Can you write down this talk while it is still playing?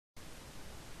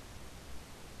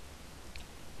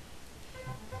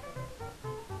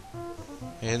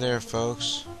Hey there,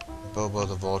 folks. Bobo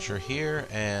the Vulture here,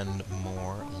 and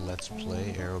more Let's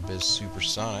Play Aerobiz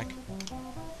Supersonic.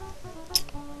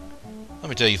 Let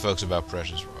me tell you folks about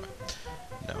Precious Roy.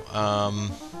 No,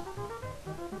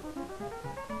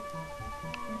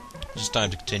 just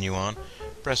time to continue on.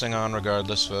 Pressing on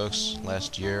regardless, folks.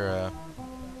 Last year,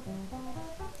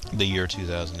 the year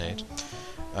 2008,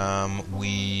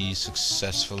 we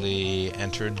successfully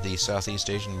entered the Southeast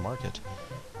Asian market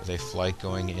with a flight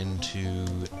going into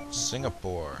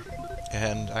Singapore.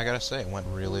 And I gotta say, it went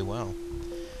really well.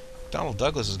 Donald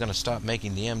Douglas is gonna stop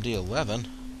making the MD-11.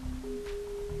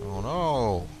 Oh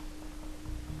no!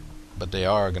 But they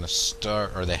are gonna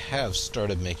start, or they have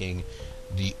started making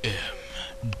the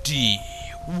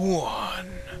MD-1.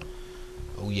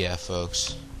 Oh yeah,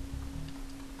 folks.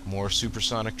 More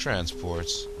supersonic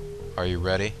transports. Are you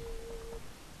ready?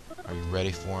 Are you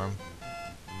ready for them?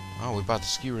 Oh, we bought the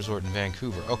ski resort in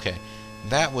Vancouver. Okay,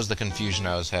 that was the confusion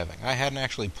I was having. I hadn't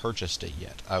actually purchased it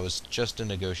yet. I was just in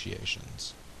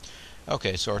negotiations.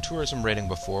 Okay, so our tourism rating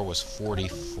before was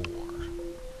 44.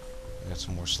 We got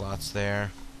some more slots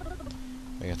there.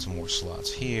 We got some more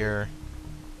slots here.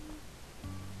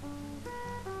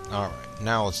 Alright,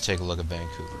 now let's take a look at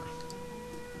Vancouver.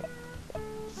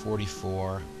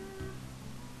 44.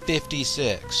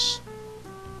 56.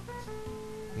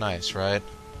 Nice, right?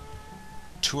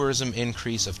 Tourism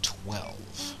increase of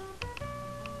 12.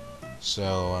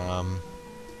 So,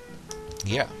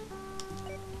 yeah.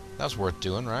 That was worth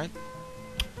doing, right?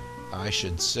 I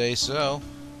should say so.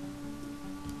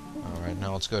 Alright,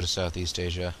 now let's go to Southeast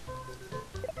Asia.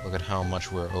 Look at how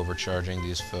much we're overcharging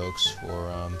these folks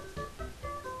for,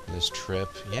 this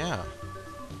trip. Yeah.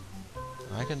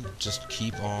 I can just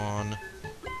keep on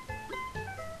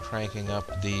cranking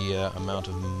up the amount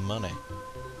of money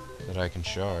that I can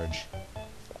charge.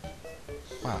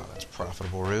 Wow, that's a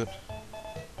profitable route.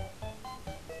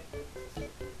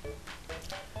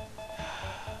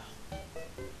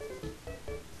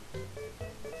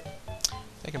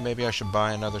 Thinking maybe I should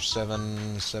buy another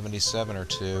 777 or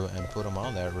two and put them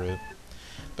on that route.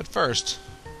 But first,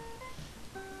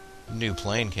 a new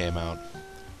plane came out.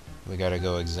 We gotta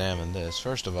go examine this.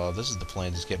 First of all, this is the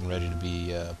plane that's getting ready to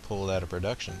be pulled out of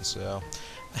production, so...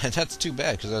 And that's too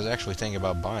bad, because I was actually thinking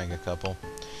about buying a couple.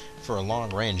 For a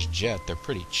long-range jet, they're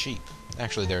pretty cheap.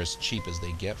 Actually, they're as cheap as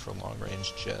they get for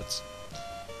long-range jets.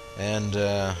 And,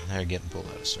 they're getting pulled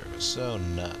out of service. So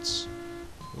nuts.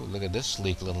 Ooh, look at this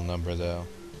sleek little number, though.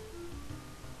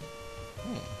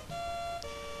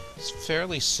 It's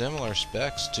fairly similar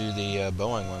specs to the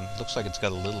Boeing one. Looks like it's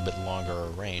got a little bit longer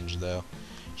range, though.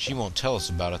 She won't tell us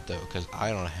about it, though, because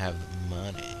I don't have the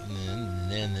money.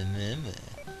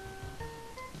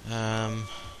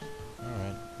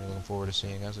 Alright. You're looking forward to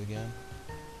seeing us again?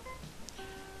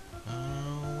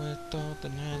 Oh, with all the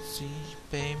night see,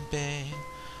 baby,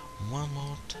 one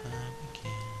more time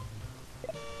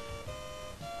again.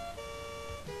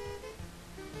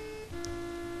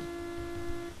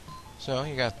 So,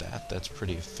 you got that. That's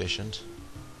pretty efficient.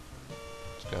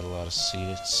 It's got a lot of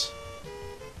seats.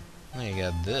 Then you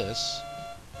got this.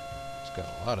 It's got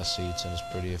a lot of seats and it's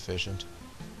pretty efficient.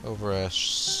 Over a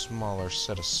smaller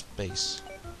set of space.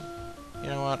 You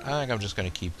know what? I think I'm just going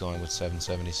to keep going with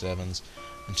 777s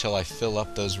until I fill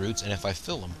up those routes. And if I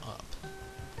fill them up,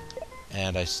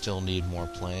 and I still need more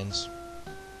planes...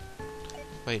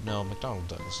 Wait, no, McDonnell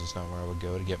Douglas is not where I would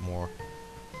go to get more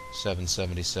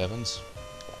 777s.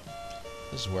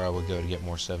 This is where I would go to get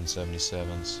more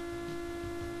 777s.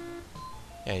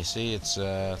 Yeah, you see, it's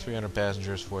 300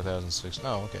 passengers, 4,060.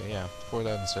 Oh, okay, yeah,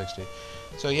 4,060.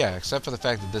 So yeah, except for the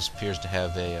fact that this appears to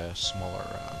have a smaller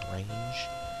range,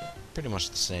 pretty much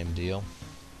the same deal.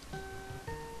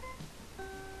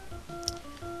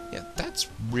 Yeah, that's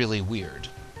really weird.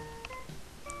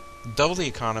 Double the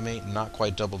economy, not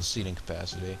quite double the seating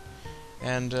capacity,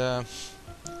 and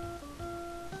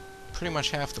pretty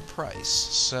much half the price.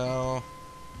 So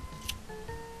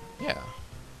yeah.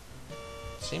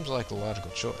 Seems like the logical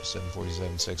choice,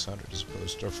 747-600 as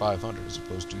opposed to, or 500 as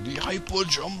opposed to the Hyper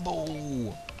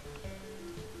Jumbo.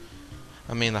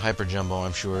 I mean, the Hyper Jumbo,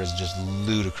 I'm sure, is just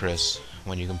ludicrous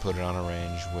when you can put it on a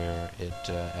range where it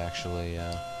actually,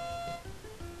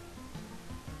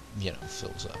 you know,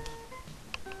 fills up.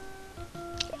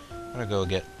 I'm gonna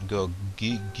forget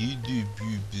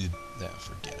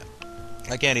it.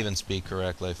 I can't even speak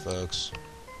correctly, folks.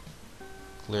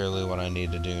 Clearly, what I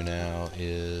need to do now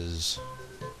is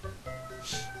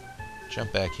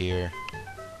jump back here,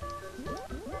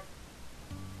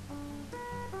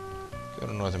 go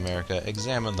to North America,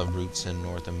 examine the routes in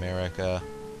North America.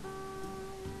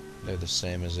 They're the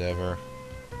same as ever.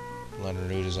 London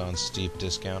route is on steep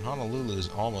discount. Honolulu is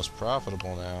almost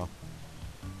profitable now.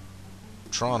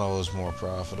 Toronto is more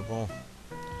profitable.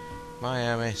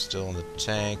 Miami, still in the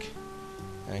tank.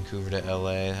 Vancouver to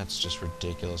LA, that's just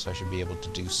ridiculous. I should be able to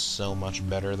do so much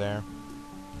better there.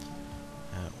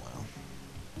 Well.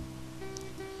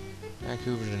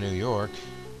 Vancouver to New York.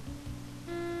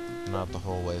 Not the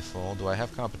whole way full. Do I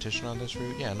have competition on this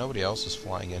route? Yeah, nobody else is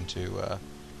flying into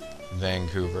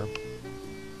Vancouver.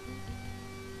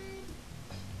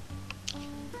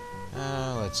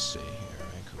 Let's see here.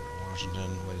 Vancouver to Washington.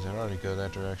 Wait, does that already go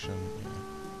that direction? Yeah.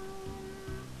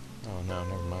 Oh no,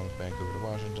 never mind. Vancouver to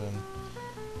Washington.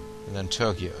 And then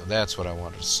Tokyo. That's what I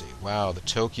wanted to see. Wow, the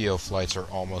Tokyo flights are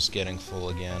almost getting full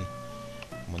again.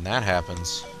 When that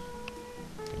happens,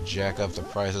 I can jack up the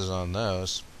prices on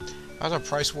those. How's our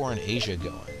price war in Asia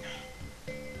going?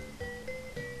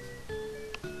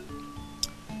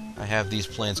 I have these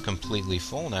planes completely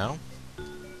full now.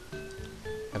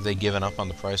 Have they given up on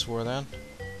the price war then?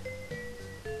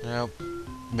 Nope.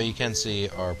 But you can see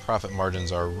our profit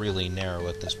margins are really narrow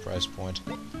at this price point.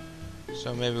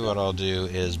 So maybe what I'll do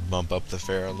is bump up the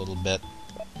fare a little bit.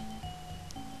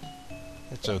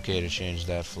 It's okay to change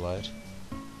that flight.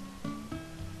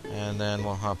 And then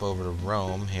we'll hop over to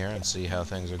Rome here and see how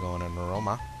things are going in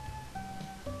Roma.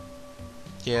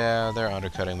 Yeah, they're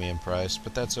undercutting me in price,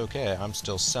 but that's okay. I'm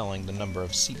still selling the number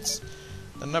of seats.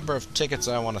 The number of tickets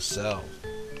I want to sell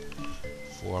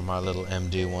for my little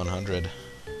MD-100.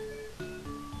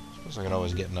 Suppose I could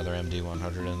always get another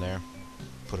MD-100 in there.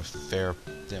 Put a fair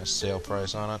sale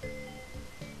price on it.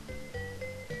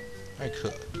 I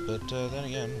could, but then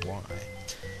again, why?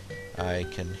 I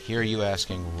can hear you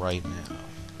asking right now.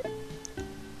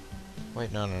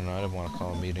 Wait, no, I didn't want to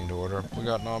call a meeting to order. We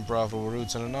got non-profitable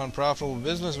routes and a non-profitable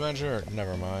business venture.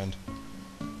 Never mind.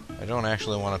 I don't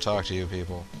actually want to talk to you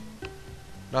people.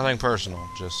 Nothing personal,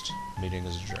 just meeting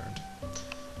is adjourned.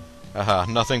 Aha,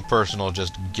 nothing personal,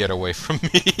 just get away from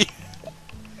me.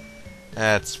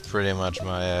 That's pretty much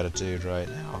my attitude right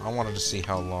now. I wanted to see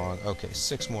how long. Okay,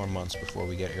 6 more months before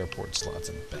we get airport slots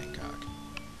in Bangkok.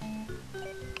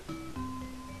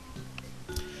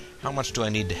 How much do I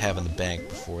need to have in the bank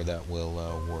before that will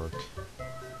work?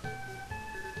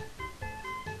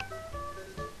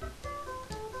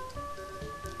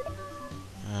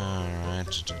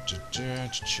 Alright.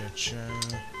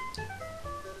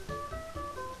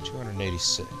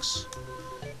 286.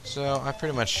 So,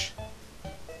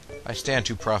 I stand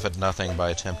to profit nothing by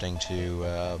attempting to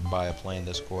buy a plane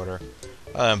this quarter.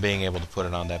 Being able to put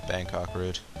it on that Bangkok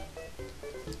route.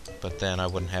 But then I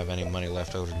wouldn't have any money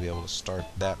left over to be able to start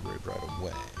that route right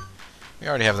away. We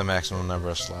already have the maximum number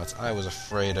of slots. I was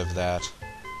afraid of that.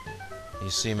 You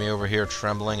see me over here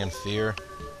trembling in fear?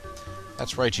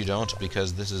 That's right, you don't,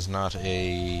 because this is not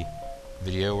a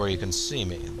video where you can see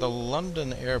me. The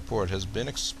London airport has been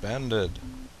expanded.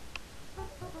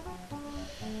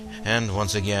 And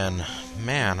once again,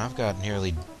 man, I've got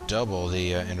nearly double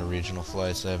the interregional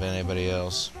flights of anybody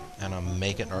else. And I'm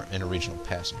making our interregional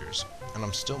passengers. And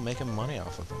I'm still making money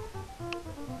off of them.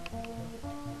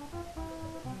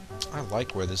 I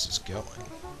like where this is going.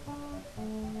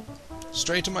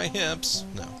 Straight to my hips.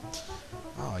 No.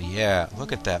 Oh yeah,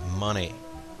 look at that money.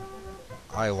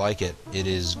 I like it. It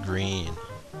is green.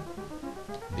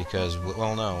 Because,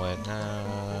 well, no, wait,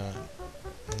 no.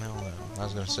 I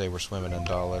was going to say we're swimming in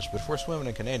dollars, but if we're swimming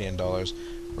in Canadian dollars,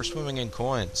 we're swimming in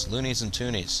coins, loonies and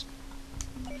toonies.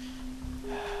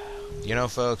 You know,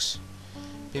 folks,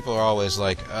 people are always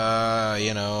like,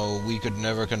 we could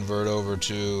never convert over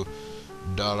to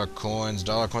dollar coins.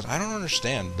 I don't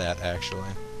understand that, actually.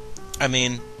 I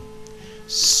mean,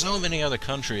 so many other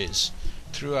countries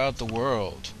throughout the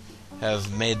world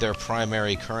have made their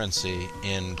primary currency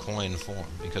in coin form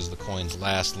because the coins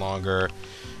last longer.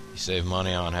 You save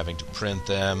money on having to print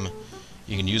them.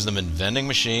 You can use them in vending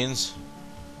machines.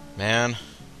 Man,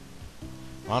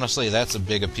 honestly, that's a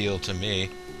big appeal to me.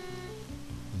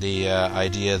 The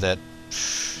idea that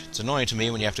it's annoying to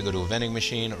me when you have to go to a vending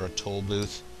machine or a toll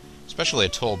booth, especially a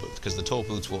toll booth, because the toll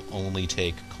booths will only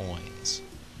take coins.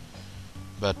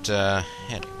 But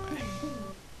anyway,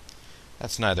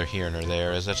 that's neither here nor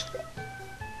there, is it?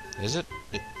 Is it?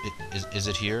 Is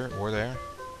it here or there?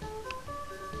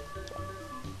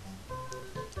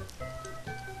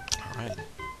 Alright.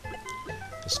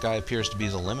 The sky appears to be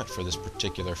the limit for this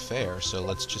particular fare, so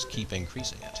let's just keep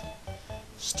increasing it.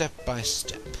 Step by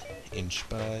step, inch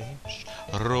by inch,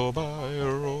 row by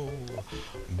row,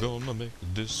 gonna make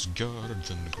this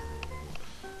garden grow.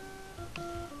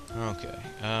 Okay,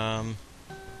 gonna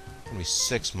be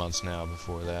 6 months now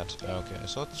before that. Okay,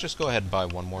 so let's just go ahead and buy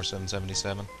one more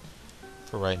 777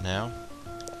 for right now.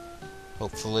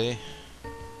 hopefully.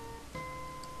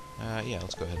 Yeah,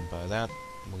 let's go ahead and buy that.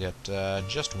 We'll get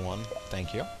just one,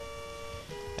 thank you.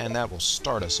 And that will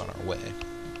start us on our way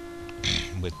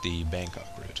with the Bangkok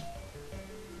route.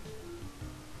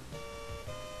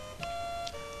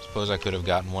 Suppose I could have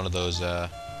gotten one of those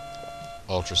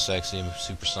ultra sexy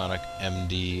supersonic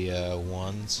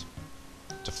MD-1s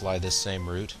to fly this same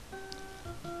route.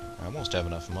 I almost have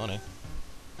enough money.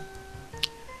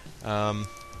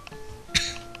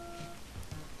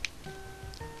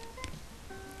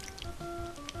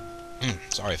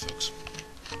 Sorry, folks.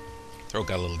 Throat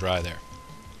got a little dry there.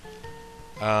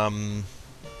 I'm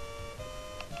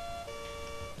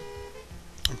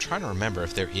trying to remember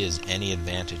if there is any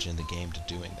advantage in the game to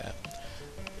doing that.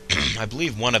 I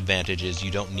believe one advantage is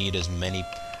you don't need as many...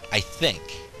 I think.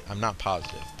 I'm not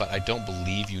positive, but I don't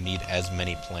believe you need as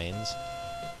many planes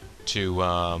to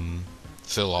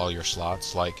fill all your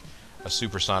slots. Like, a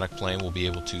supersonic plane will be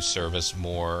able to service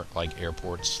more, like,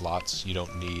 airport slots. You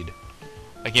don't need...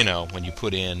 Like, you know, when you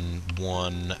put in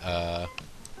one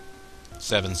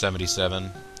 777,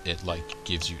 it, like,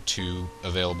 gives you 2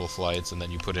 available flights, and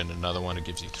then you put in another one, it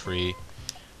gives you 3.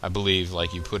 I believe,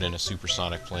 like, you put in a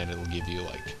supersonic plane, it'll give you,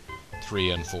 like,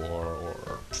 3 and 4,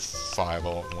 or 5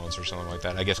 all at once, or something like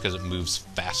that. I guess because it moves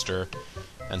faster,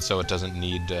 and so it doesn't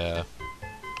need to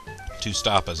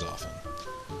stop as often.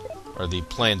 Or the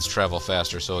planes travel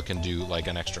faster, so it can do, like,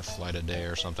 an extra flight a day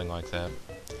or something like that.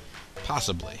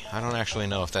 Possibly. I don't actually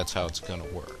know if that's how it's going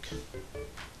to work.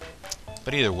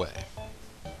 But either way,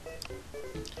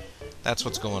 that's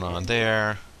what's going on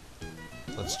there.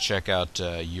 Let's check out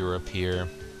Europe here.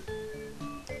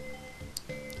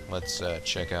 Let's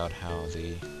check out how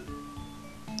the...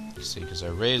 See, because I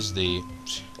raised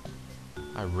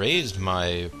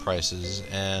my prices,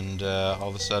 and all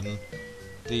of a sudden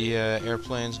the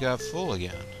airplanes got full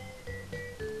again.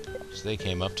 So they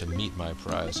came up to meet my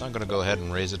price. I'm going to go ahead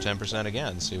and raise it 10%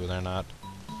 again, see whether or not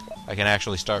I can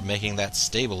actually start making that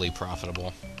stably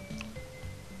profitable.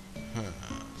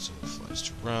 So the flights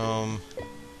to Rome.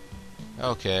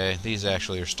 Okay, these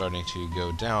actually are starting to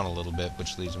go down a little bit,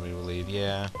 which leads me to believe,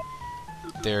 yeah,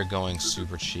 they're going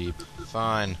super cheap.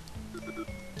 Fine.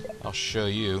 I'll show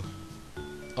you.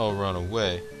 Oh, run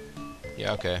away.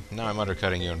 Yeah, okay. Now I'm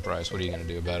undercutting you in price. What are you going to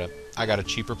do about it? I got a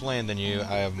cheaper plane than you.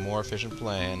 I have a more efficient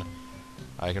plane.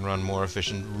 I can run more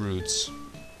efficient routes.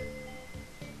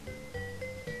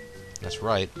 That's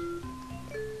right.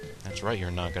 That's right, you're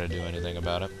not going to do anything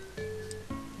about it.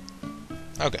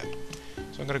 Okay.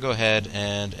 So I'm going to go ahead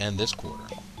and end this quarter,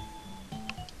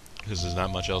 because there's not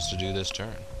much else to do this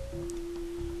turn.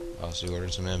 Aussie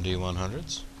ordered some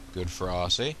MD-100s. Good for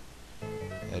Aussie.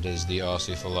 That is the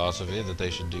Aussie philosophy, that they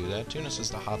should do that. Tunis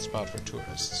is the hotspot for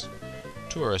tourists.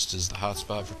 Tourist is the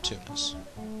hotspot for Tunis.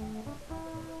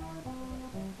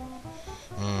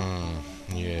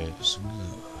 Yes,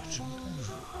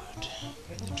 good.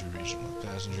 Interregional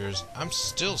passengers. I'm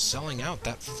still selling out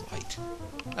that flight.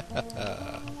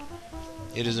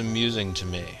 It is amusing to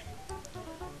me.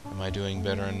 Am I doing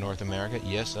better in North America?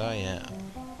 Yes, I am.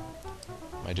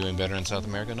 Am I doing better in South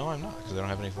America? No, I'm not, because I don't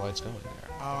have any flights going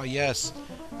there. Oh, yes.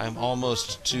 I'm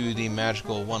almost to the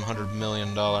magical $100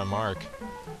 million mark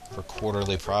for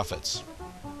quarterly profits.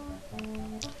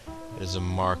 It is a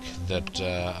mark that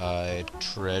I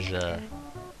treasure.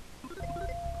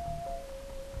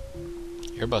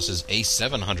 Airbus's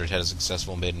A700 had a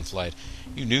successful maiden flight.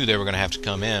 You knew they were going to have to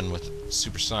come in with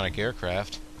supersonic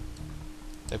aircraft.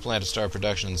 They plan to start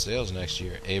production and sales next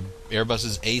year.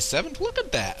 Airbus's A7, look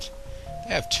at that!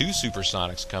 They have 2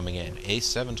 supersonics coming in.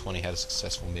 A720 had a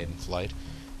successful maiden flight.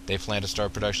 They plan to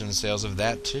start production and sales of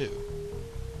that too.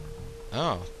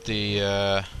 Oh,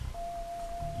 the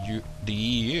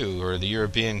EU, or the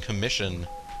European Commission,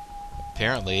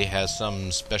 apparently has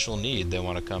some special need they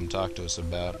want to come talk to us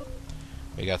about.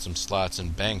 We got some slots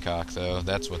in Bangkok, though.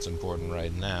 That's what's important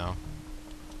right now.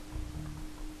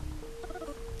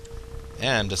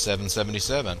 And a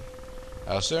 777.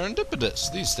 How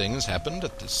serendipitous. These things happened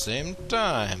at the same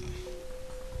time.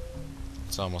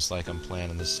 It's almost like I'm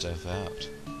planning this stuff out.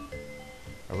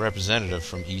 A representative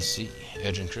from EC,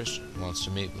 Edge and Christian, wants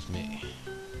to meet with me.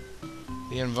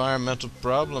 The environmental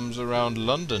problems around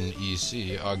London,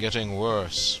 EC, are getting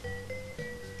worse.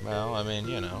 Well, I mean,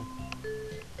 you know.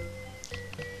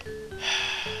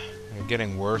 They're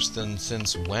getting worse than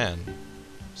since when?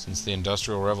 Since the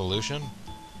Industrial Revolution?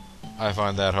 I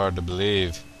find that hard to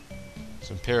believe. It's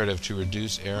imperative to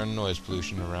reduce air and noise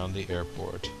pollution around the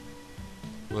airport.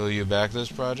 Will you back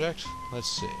this project? Let's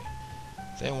see.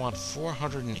 They want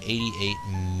 488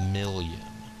 million.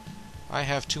 I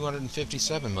have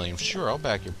 257 million. Sure, I'll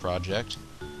back your project.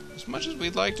 As much as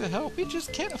we'd like to help, we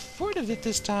just can't afford it at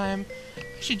this time.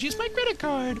 I should use my credit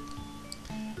card.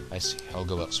 I see. I'll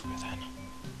go elsewhere then.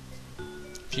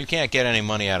 If you can't get any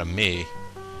money out of me,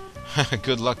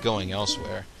 good luck going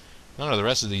elsewhere. None of the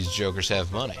rest of these jokers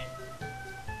have money.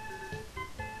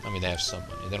 I mean, they have some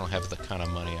money. They don't have the kind of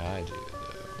money I do, though.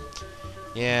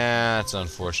 Yeah, it's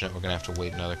unfortunate. We're going to have to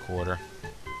wait another quarter.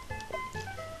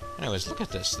 Anyways, look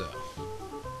at this, though.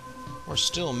 We're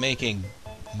still making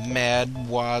mad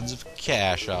wads of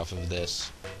cash off of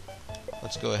this.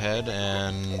 Let's go ahead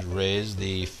and raise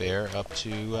the fare up to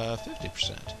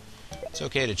 50%. It's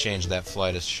okay to change that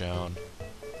flight as shown.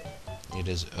 It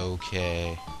is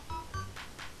okay.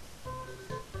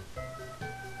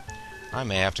 I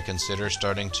may have to consider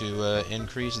starting to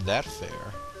increase that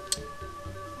fare.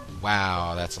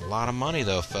 Wow, that's a lot of money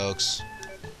though, folks.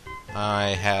 I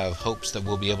have hopes that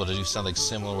we'll be able to do something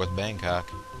similar with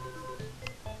Bangkok.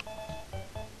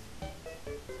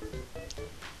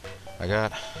 I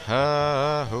got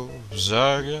high hopes,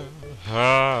 I got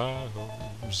high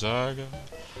hopes, I got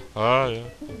high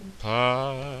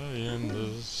pie in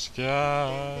the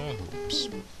sky hopes.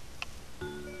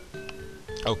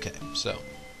 Okay, so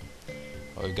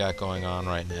what we've got going on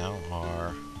right now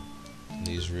are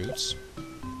these routes.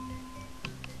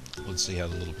 Let's see how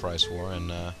the little price war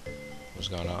and what's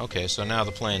going on. Okay, so now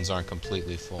the planes aren't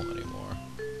completely full anymore.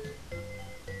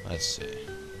 Let's see.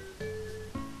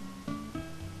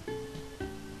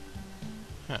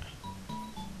 Huh.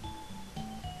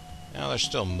 Now they're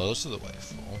still most of the way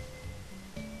full.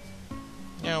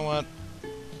 You know what?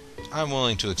 I'm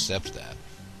willing to accept that.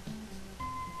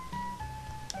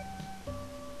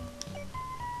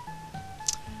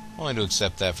 Willing to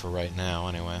accept that for right now,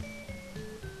 anyway.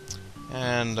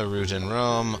 And the route in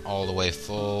Rome, all the way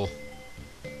full.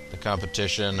 The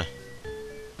competition,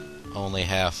 only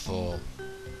half full.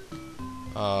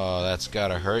 Oh, that's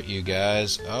gotta hurt you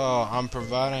guys. Oh, I'm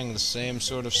providing the same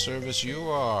sort of service you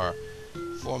are,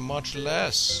 for much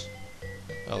less.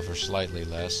 Well, for slightly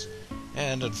less.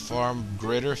 And at far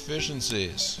greater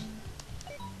efficiencies.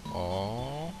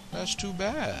 Oh, that's too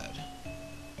bad.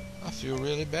 I feel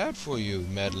really bad for you,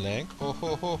 Medlink. Oh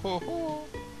ho ho ho ho.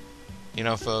 You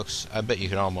know, folks, I bet you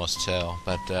can almost tell,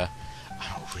 but I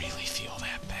don't really feel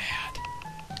that bad.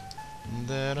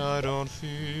 Then I don't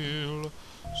feel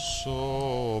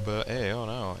so bad. Hey, oh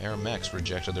no, Aerobiz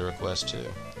rejected the request too.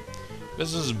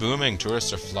 Business is booming.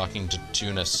 Tourists are flocking to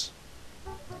Tunis.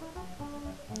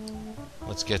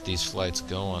 Let's get these flights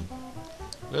going.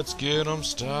 Let's get them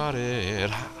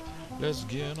started. Let's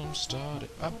get them started.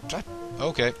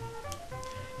 Okay.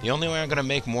 The only way I'm going to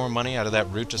make more money out of that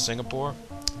route to Singapore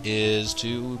is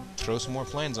to throw some more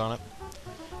planes on it.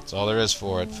 That's all there is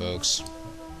for it, folks.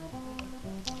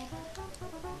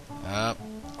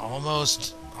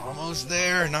 Almost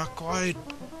there. Not quite.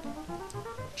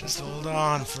 Just hold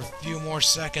on for a few more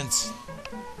seconds.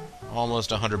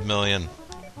 Almost 100 million.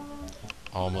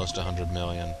 Almost 100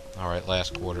 million. Alright,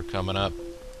 last quarter coming up.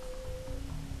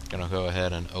 Gonna go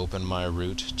ahead and open my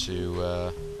route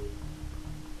to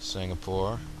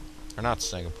Singapore. Or not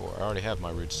Singapore. I already have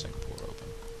my route to Singapore open.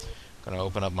 Gonna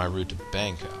open up my route to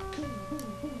Bangkok.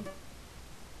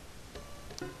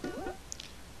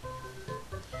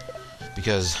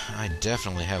 Because I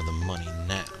definitely have the money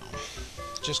now.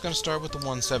 Just gonna start with the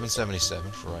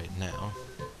 1777 for right now.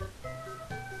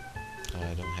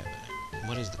 I don't have any.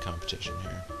 What is the competition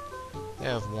here? They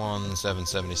have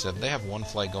 1777. They have one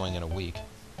flight going in a week.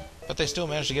 But they still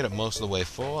managed to get it most of the way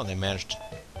full, and they managed to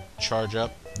charge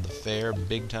up the fare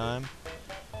big time.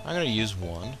 I'm going to use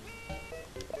one,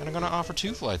 and I'm going to offer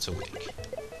 2 flights a week.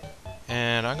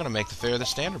 And I'm going to make the fare the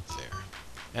standard fare,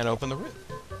 and open the route.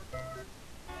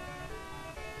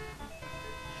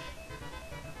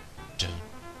 Dun,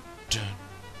 dun,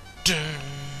 dun.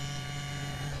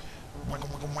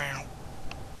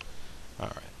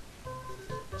 Alright.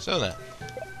 So then,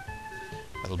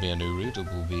 that'll be a new route. It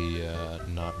will be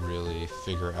not really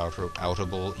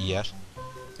figure-outable yet.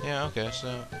 Yeah, okay,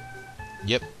 so...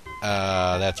 Yep.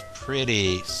 That's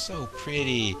pretty. So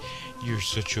pretty. You're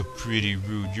such a pretty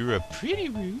route. You're a pretty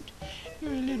route.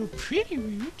 You're a little pretty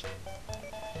route.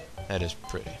 That is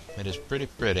pretty. It is pretty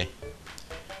pretty.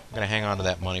 I'm going to hang on to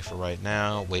that money for right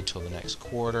now. Wait till the next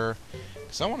quarter.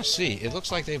 Because I want to see. It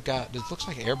looks like they've got... It looks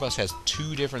like Airbus has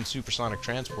 2 different supersonic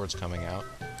transports coming out.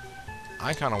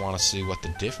 I kind of want to see what the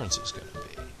difference is going to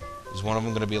be. Is one of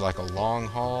them going to be like a long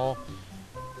haul?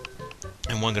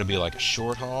 And one going to be like a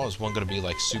short haul? Is one going to be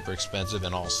like super expensive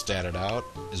and all statted out?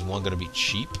 Is one going to be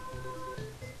cheap?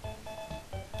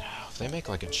 If they make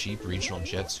like a cheap regional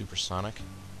jet supersonic,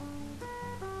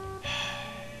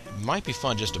 it might be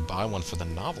fun just to buy one for the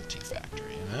novelty factor,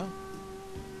 you know?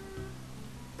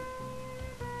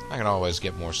 I can always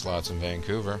get more slots in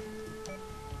Vancouver.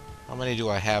 How many do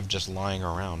I have just lying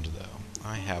around, though?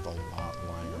 I have a lot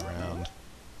lying around.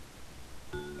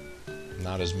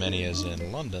 Not as many as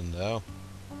in London, though.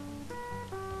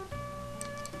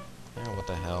 Oh, what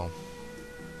the hell.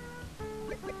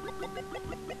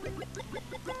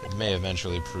 It may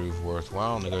eventually prove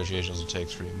worthwhile. Negotiations will take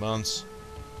 3 months.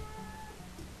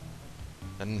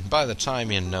 And by the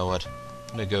time you know it,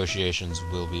 negotiations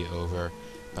will be over.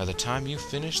 By the time you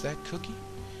finish that cookie,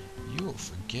 you will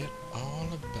forget all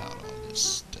about all this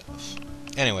stuff.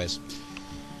 Anyways,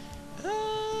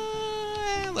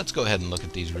 let's go ahead and look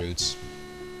at these routes.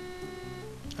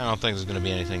 I don't think there's going to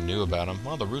be anything new about them.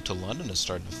 Well, the route to London is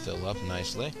starting to fill up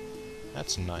nicely.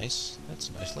 That's nice. That's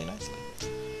nicely.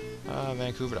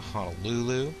 Vancouver to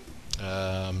Honolulu.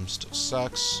 Still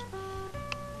sucks.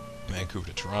 Vancouver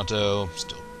to Toronto.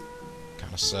 Still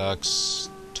kind of sucks.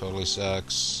 Totally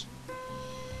sucks.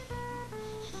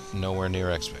 Nowhere near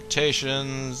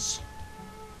expectations.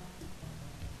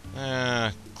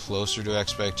 Closer to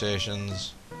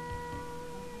expectations.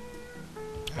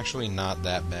 Actually, not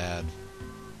that bad.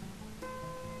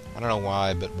 I don't know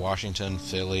why, but Washington,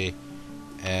 Philly,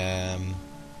 and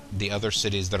the other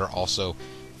cities that are also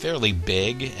fairly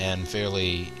big and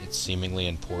fairly, it's seemingly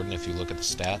important if you look at the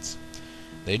stats,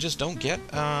 they just don't get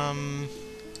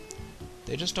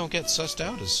sussed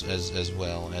out as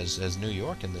well as New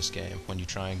York in this game when you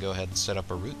try and go ahead and set up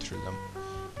a route through them.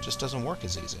 It just doesn't work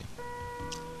as easy.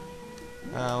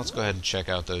 Let's go ahead and check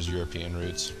out those European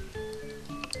routes.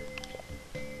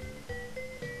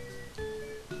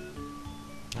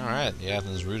 Alright, the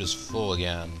Athens route is full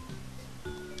again.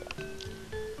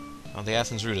 Well, the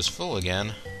Athens route is full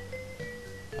again.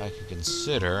 I could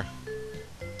consider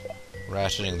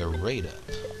ratcheting the rate up.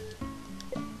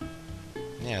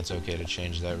 Yeah, it's okay to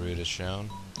change that route as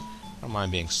shown. I don't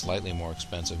mind being slightly more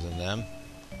expensive than them.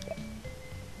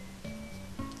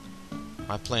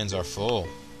 My planes are full.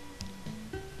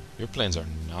 Your planes are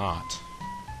not.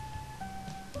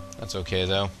 That's okay,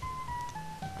 though.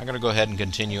 I'm going to go ahead and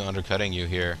continue undercutting you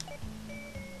here.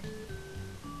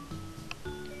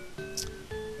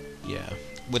 Yeah.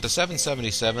 With the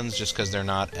 777s, just because they're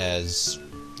not as...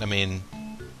 I mean,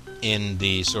 in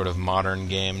the sort of modern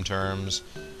game terms,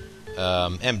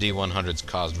 MD-100s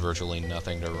cost virtually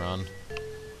nothing to run.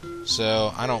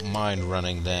 So I don't mind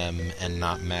running them and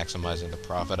not maximizing the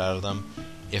profit out of them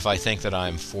if I think that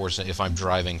if I'm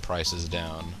driving prices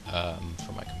down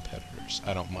for my competitors.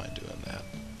 I don't mind doing that.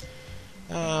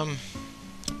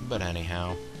 But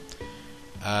anyhow,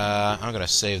 I'm going to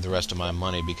save the rest of my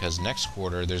money because next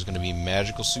quarter there's going to be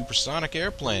magical supersonic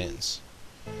airplanes.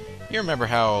 You remember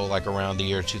how, like, around the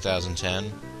year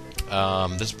 2010,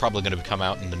 this is probably going to come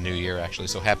out in the new year, actually,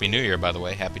 so Happy New Year, by the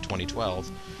way, Happy 2012.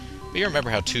 But you remember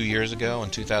how 2 years ago, in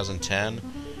 2010,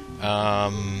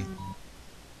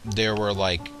 there were,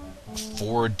 like,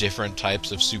 4 different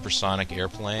types of supersonic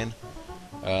airplane,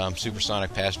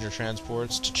 supersonic passenger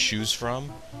transports to choose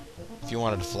from. If you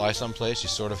wanted to fly someplace, you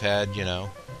sort of had, you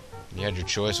know, you had your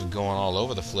choice of going all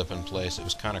over the flippin' place. It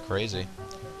was kind of crazy.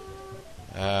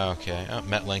 Okay,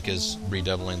 Metlink is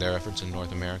redoubling their efforts in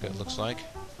North America, it looks like.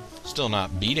 Still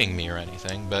not beating me or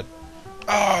anything, but...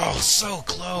 Oh, so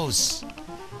close!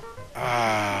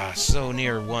 So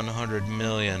near 100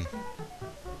 million.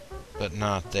 But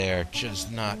not there.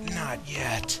 Just not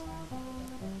yet.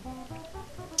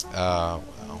 Well.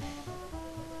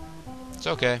 It's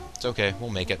okay. It's okay. We'll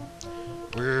make it.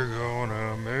 We're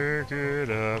gonna make it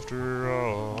after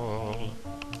all.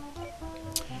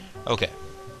 Okay.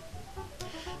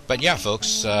 But yeah,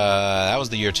 folks, that was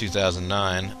the year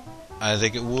 2009. I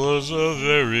think it was a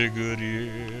very good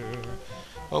year.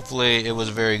 Hopefully it was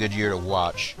a very good year to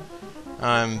watch.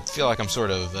 I feel like I'm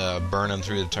sort of burning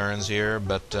through the turns here,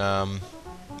 but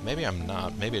maybe I'm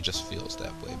not. Maybe it just feels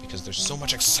that way because there's so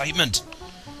much excitement.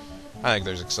 I think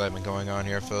there's excitement going on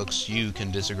here, folks. You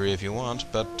can disagree if you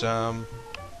want, but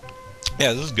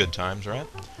yeah, this is good times, right?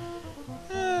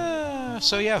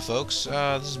 So yeah, folks,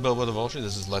 this is Bobo the Vulture.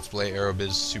 This is Let's Play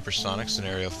Aerobiz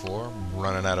Supersonic-Scenario 4,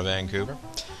 running out of Vancouver.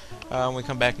 When we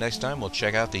come back next time, we'll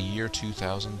check out the year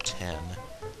 2010.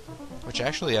 Which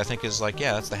actually, I think is like,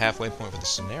 yeah, that's the halfway point for the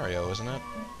scenario, isn't it?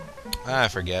 I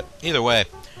forget. Either way,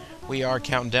 we are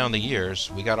counting down the years.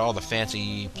 We got all the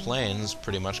fancy planes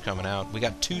pretty much coming out. We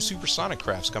got 2 supersonic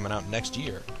crafts coming out next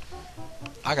year.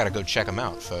 I gotta go check them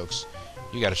out, folks.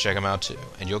 You gotta check them out too.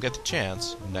 And you'll get the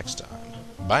chance next time.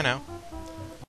 Bye now.